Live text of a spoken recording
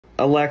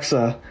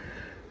Alexa,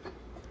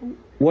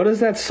 what is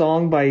that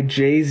song by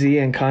Jay-Z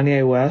and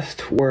Kanye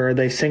West where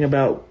they sing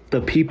about the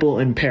people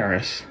in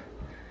Paris?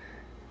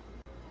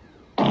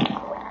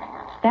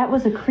 That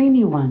was a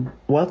creamy one.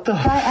 What the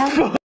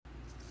fuck?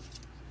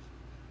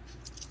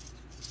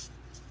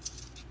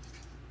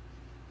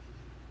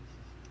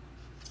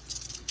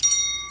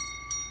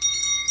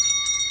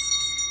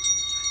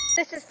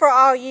 This is for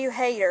all you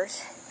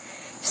haters.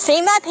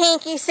 See my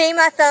pinky, see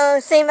my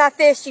thumb, see my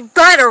fist, you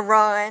better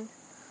run.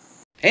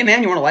 Hey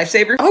man, you want a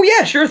lifesaver? Oh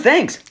yeah, sure,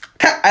 thanks.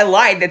 I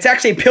lied, that's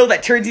actually a pill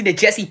that turns into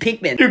Jesse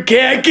Pinkman. You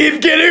can't keep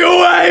getting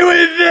away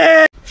with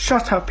it!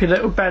 Shut up, you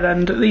little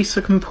bedend. At least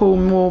I can pull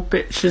more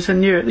bitches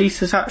than you. At least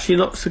there's actually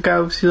lots of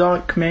girls who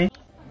like me.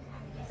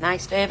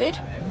 Nice, David.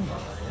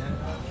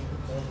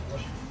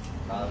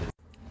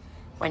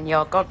 When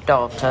your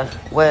goddaughter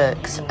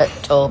works at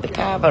Toby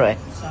Carvery.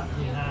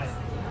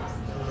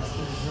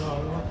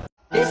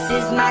 This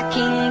is my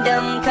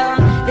kingdom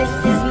come, this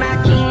is my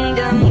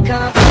kingdom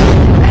come.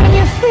 Can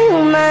you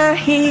feel my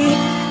heat,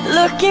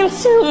 look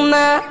into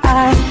my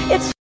eyes,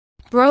 it's...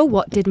 Bro,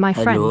 what did my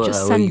friend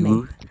just send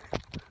me?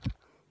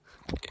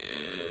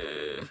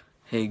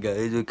 Hey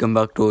guys, welcome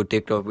back to our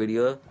TikTok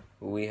video.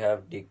 We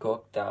have the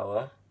Coke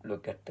Tower.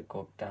 Look at the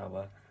Coke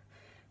Tower.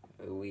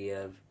 We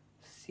have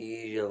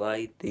seizure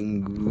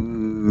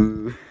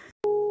lighting.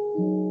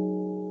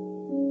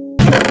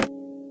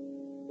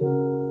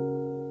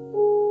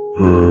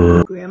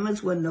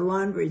 Grandma's when the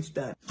laundry's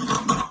done.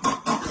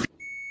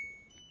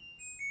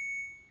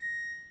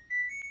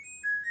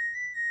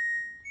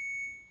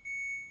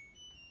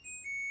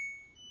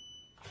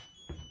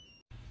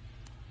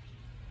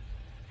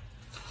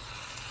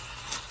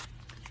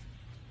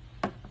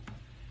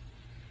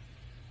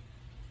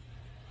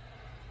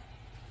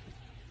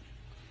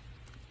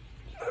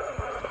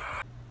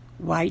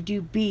 Why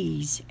do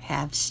bees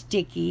have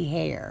sticky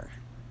hair?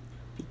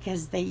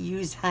 Because they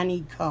use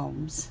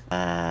honeycombs.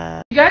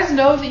 You guys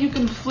know that you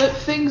can flip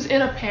things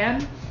in a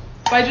pan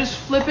by just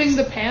flipping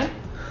the pan?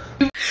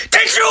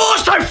 Did you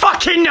also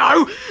fucking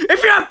know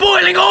if you have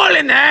boiling oil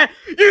in there,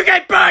 you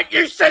get burnt,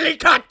 you silly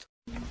cunt?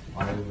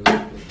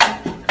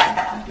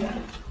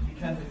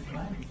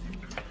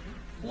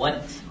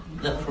 What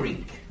the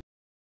freak?